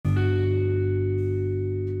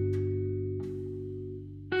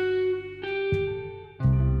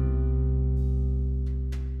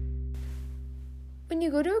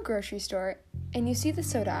you go to a grocery store and you see the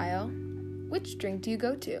soda aisle, which drink do you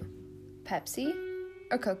go to? Pepsi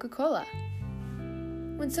or Coca-Cola?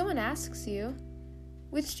 When someone asks you,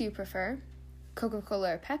 which do you prefer,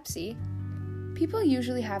 Coca-Cola or Pepsi, people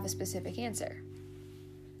usually have a specific answer.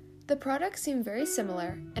 The products seem very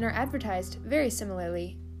similar and are advertised very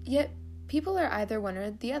similarly, yet people are either one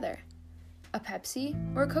or the other, a Pepsi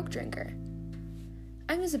or a Coke drinker.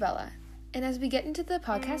 I'm Isabella, and as we get into the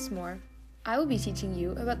podcast more, I will be teaching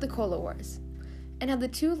you about the Cola Wars and how the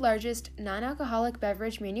two largest non-alcoholic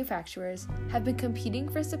beverage manufacturers have been competing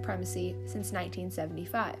for supremacy since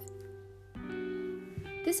 1975.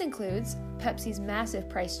 This includes Pepsi's massive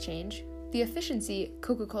price change, the efficiency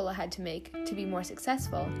Coca-Cola had to make to be more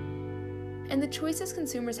successful, and the choices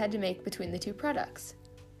consumers had to make between the two products.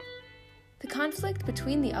 The conflict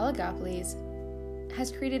between the oligopolies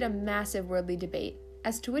has created a massive worldly debate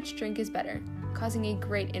as to which drink is better, causing a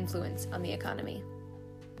great influence on the economy.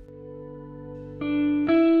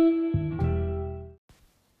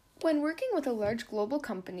 When working with a large global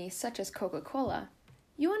company such as Coca-Cola,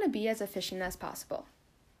 you want to be as efficient as possible.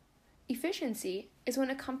 Efficiency is when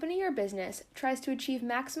a company or business tries to achieve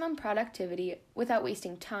maximum productivity without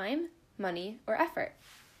wasting time, money, or effort.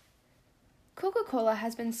 Coca-Cola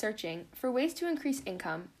has been searching for ways to increase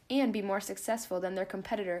income and be more successful than their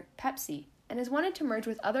competitor, Pepsi, and has wanted to merge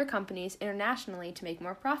with other companies internationally to make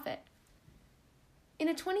more profit. In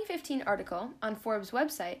a 2015 article on Forbes'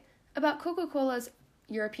 website about Coca-Cola's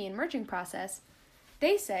European merging process,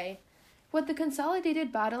 they say, what the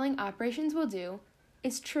consolidated bottling operations will do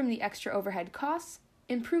is trim the extra overhead costs,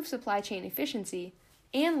 improve supply chain efficiency,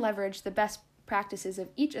 and leverage the best practices of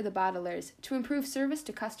each of the bottlers to improve service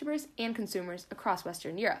to customers and consumers across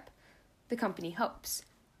Western Europe, the company hopes.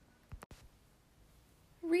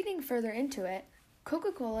 Reading further into it,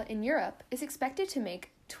 Coca-Cola in Europe is expected to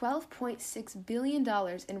make $12.6 billion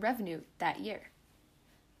in revenue that year.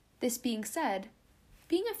 This being said,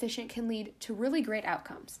 being efficient can lead to really great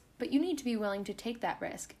outcomes, but you need to be willing to take that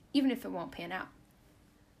risk, even if it won't pan out.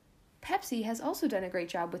 Pepsi has also done a great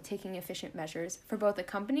job with taking efficient measures for both the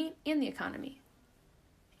company and the economy.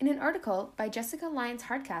 In an article by Jessica Lyons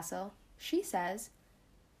Hardcastle, she says,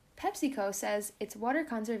 PepsiCo says its water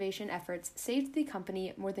conservation efforts saved the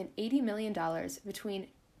company more than $80 million between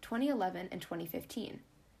 2011 and 2015.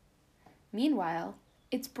 Meanwhile,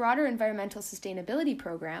 its broader environmental sustainability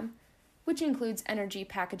program, which includes energy,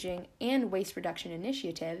 packaging, and waste reduction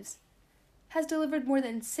initiatives, has delivered more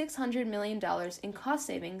than $600 million in cost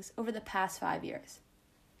savings over the past 5 years.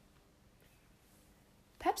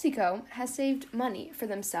 PepsiCo has saved money for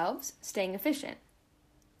themselves, staying efficient.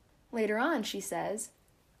 Later on, she says,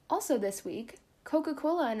 also this week,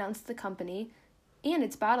 Coca-Cola announced the company and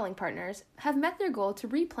its bottling partners have met their goal to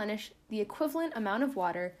replenish the equivalent amount of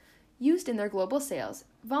water used in their global sales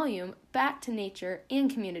volume back to nature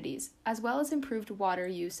and communities, as well as improved water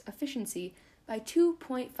use efficiency by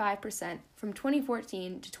 2.5% from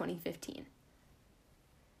 2014 to 2015.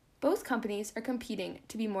 Both companies are competing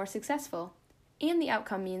to be more successful, and the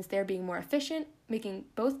outcome means they're being more efficient, making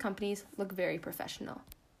both companies look very professional.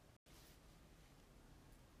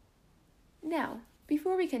 Now,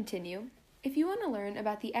 before we continue, if you want to learn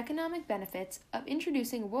about the economic benefits of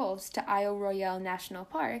introducing wolves to Isle Royale National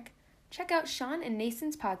Park, check out Sean and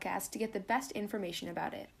Nathan's podcast to get the best information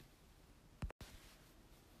about it.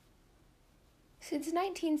 Since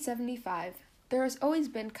 1975, there has always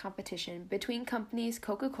been competition between companies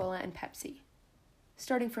Coca-Cola and Pepsi.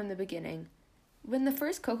 Starting from the beginning, when the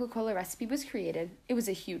first Coca-Cola recipe was created, it was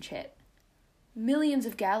a huge hit. Millions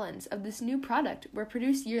of gallons of this new product were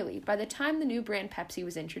produced yearly by the time the new brand Pepsi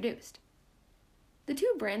was introduced. The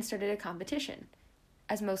two brands started a competition,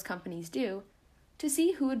 as most companies do, to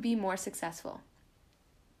see who would be more successful.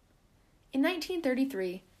 In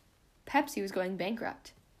 1933, Pepsi was going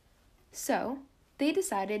bankrupt. So, they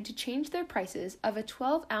decided to change their prices of a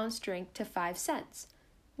 12-ounce drink to 5 cents,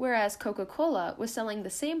 whereas Coca-Cola was selling the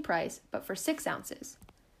same price but for 6 ounces.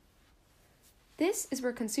 This is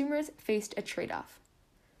where consumers faced a trade-off.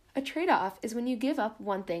 A trade-off is when you give up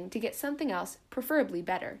one thing to get something else, preferably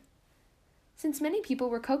better. Since many people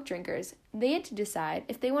were Coke drinkers, they had to decide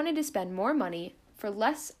if they wanted to spend more money for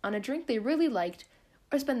less on a drink they really liked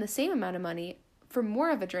or spend the same amount of money for more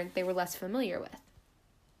of a drink they were less familiar with.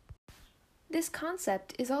 This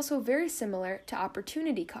concept is also very similar to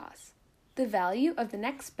opportunity costs, the value of the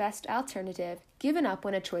next best alternative given up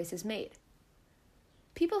when a choice is made.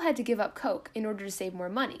 People had to give up Coke in order to save more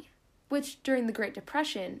money, which, during the Great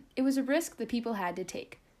Depression, it was a risk that people had to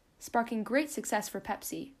take, sparking great success for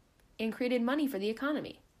Pepsi, and created money for the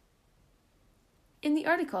economy. In the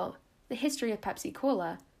article, The History of Pepsi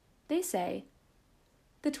Cola, they say,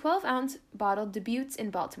 The 12-ounce bottle debuts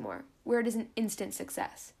in Baltimore, where it is an instant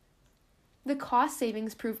success. The cost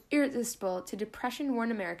savings prove irresistible to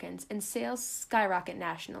depression-worn Americans, and sales skyrocket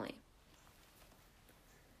nationally.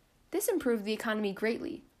 This improved the economy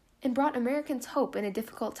greatly and brought Americans hope in a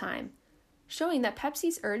difficult time, showing that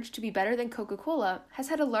Pepsi's urge to be better than Coca-Cola has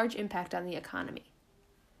had a large impact on the economy.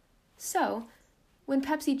 So, when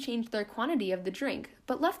Pepsi changed their quantity of the drink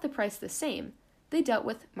but left the price the same, they dealt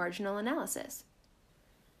with marginal analysis.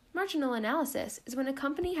 Marginal analysis is when a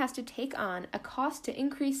company has to take on a cost to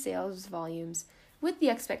increase sales volumes with the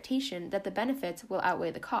expectation that the benefits will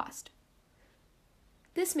outweigh the cost.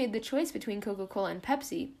 This made the choice between Coca-Cola and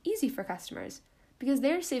Pepsi easy for customers because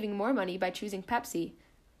they are saving more money by choosing Pepsi,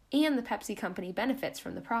 and the Pepsi company benefits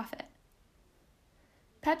from the profit.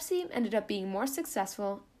 Pepsi ended up being more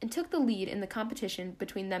successful and took the lead in the competition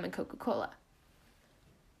between them and Coca-Cola.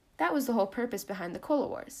 That was the whole purpose behind the Cola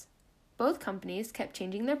Wars. Both companies kept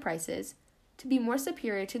changing their prices to be more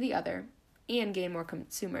superior to the other and gain more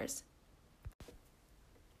consumers.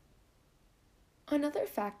 Another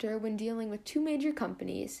factor when dealing with two major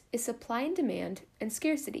companies is supply and demand and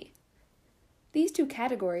scarcity. These two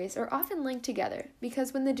categories are often linked together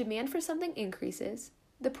because when the demand for something increases,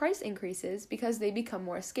 the price increases because they become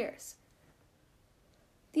more scarce.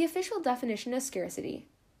 The official definition of scarcity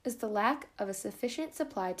is the lack of a sufficient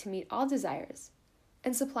supply to meet all desires,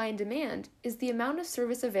 and supply and demand is the amount of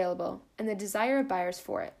service available and the desire of buyers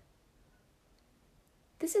for it.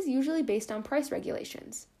 This is usually based on price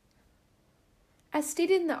regulations. As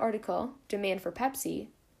stated in the article, Demand for Pepsi,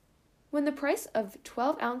 when the price of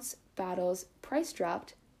 12-ounce bottles price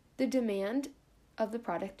dropped, the demand of the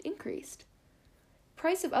product increased.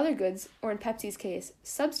 Price of other goods, or in Pepsi's case,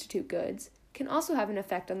 substitute goods, can also have an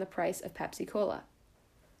effect on the price of Pepsi Cola.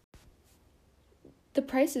 The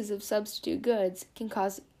prices of substitute goods can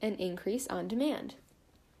cause an increase on demand.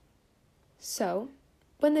 So,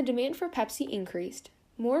 when the demand for Pepsi increased,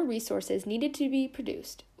 more resources needed to be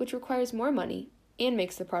produced, which requires more money and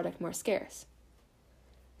makes the product more scarce.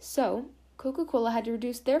 So, Coca-Cola had to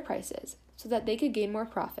reduce their prices so that they could gain more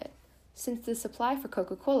profit, since the supply for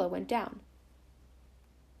Coca-Cola went down.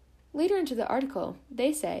 Later into the article,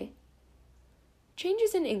 they say,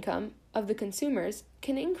 changes in income of the consumers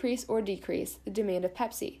can increase or decrease the demand of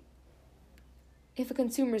Pepsi. If a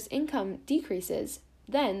consumer's income decreases,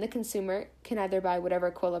 then the consumer can either buy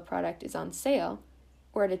whatever cola product is on sale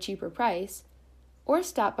or at a cheaper price, or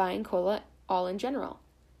stop buying cola all in general.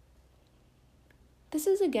 This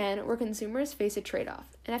is again where consumers face a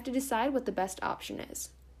trade-off and have to decide what the best option is.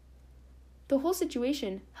 The whole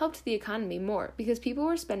situation helped the economy more because people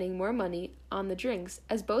were spending more money on the drinks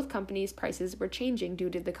as both companies' prices were changing due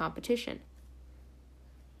to the competition.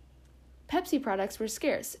 Pepsi products were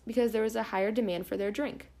scarce because there was a higher demand for their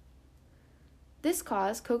drink. This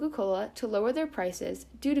caused Coca-Cola to lower their prices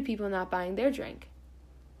due to people not buying their drink.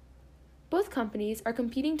 Both companies are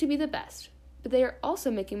competing to be the best, but they are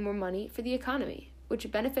also making more money for the economy,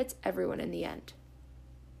 which benefits everyone in the end.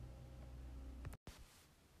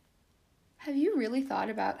 Have you really thought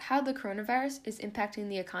about how the coronavirus is impacting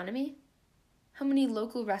the economy? How many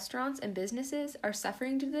local restaurants and businesses are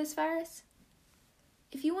suffering due to this virus?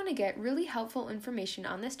 If you want to get really helpful information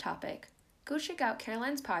on this topic, go check out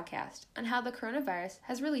Caroline's podcast on how the coronavirus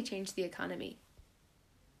has really changed the economy.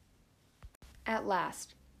 At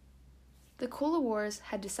last, the Cola Wars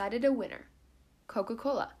had decided a winner,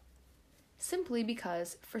 Coca-Cola, simply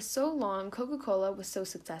because for so long Coca-Cola was so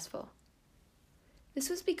successful. This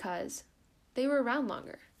was because they were around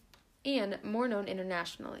longer and more known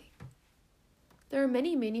internationally. There are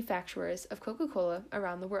many manufacturers of Coca-Cola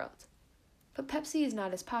around the world, but Pepsi is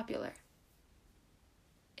not as popular.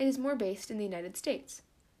 It is more based in the United States.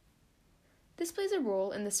 This plays a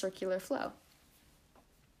role in the circular flow.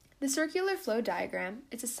 The circular flow diagram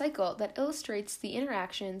is a cycle that illustrates the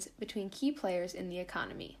interactions between key players in the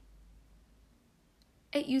economy.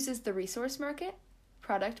 It uses the resource market,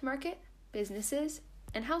 product market, businesses,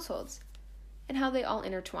 and households, and how they all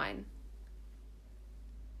intertwine.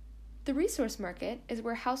 The resource market is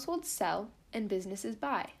where households sell and businesses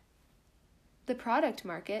buy. The product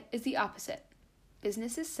market is the opposite.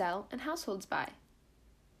 Businesses sell and households buy.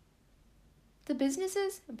 The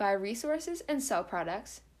businesses buy resources and sell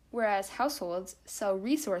products, whereas households sell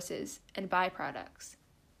resources and buy products.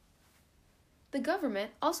 The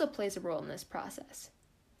government also plays a role in this process.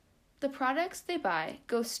 The products they buy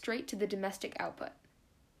go straight to the domestic output.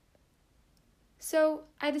 So,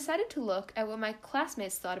 I decided to look at what my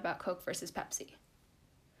classmates thought about Coke versus Pepsi.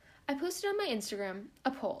 I posted on my Instagram a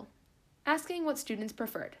poll asking what students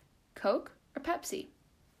preferred, Coke or Pepsi.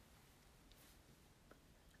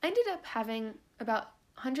 I ended up having about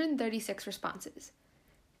 136 responses,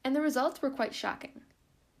 and the results were quite shocking.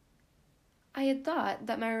 I had thought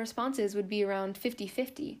that my responses would be around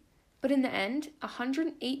 50-50, but in the end,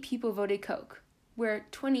 108 people voted Coke, where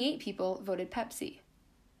 28 people voted Pepsi.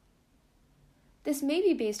 This may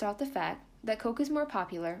be based off the fact that Coke is more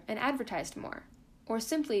popular and advertised more, or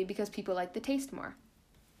simply because people like the taste more.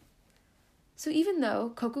 So even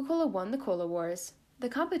though Coca-Cola won the Cola Wars, the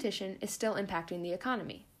competition is still impacting the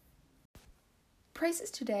economy.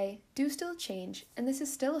 Prices today do still change, and this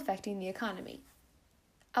is still affecting the economy.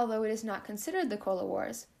 Although it is not considered the Cola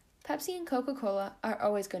Wars, Pepsi and Coca-Cola are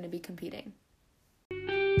always going to be competing.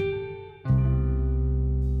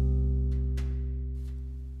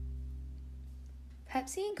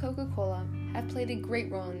 Pepsi and Coca-Cola have played a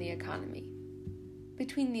great role in the economy.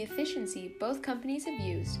 Between the efficiency both companies have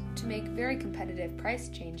used to make very competitive price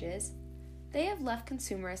changes, they have left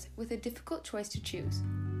consumers with a difficult choice to choose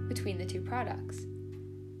between the two products.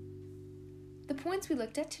 The points we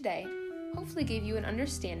looked at today hopefully gave you an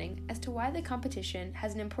understanding as to why the competition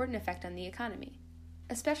has an important effect on the economy,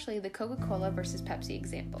 especially the Coca-Cola versus Pepsi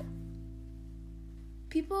example.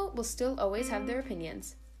 People will still always have their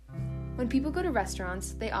opinions. When people go to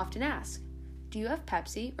restaurants, they often ask, "Do you have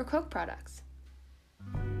Pepsi or Coke products?"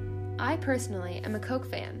 I personally am a Coke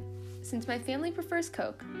fan, since my family prefers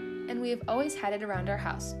Coke, and we have always had it around our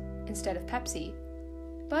house, instead of Pepsi,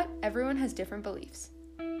 but everyone has different beliefs.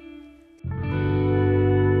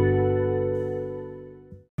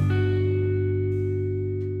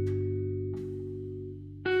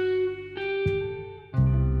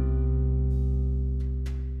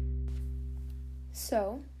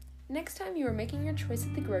 So, next time you are making your choice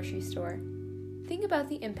at the grocery store, think about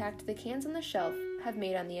the impact the cans on the shelf have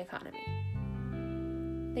made on the economy.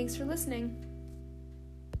 Thanks for listening.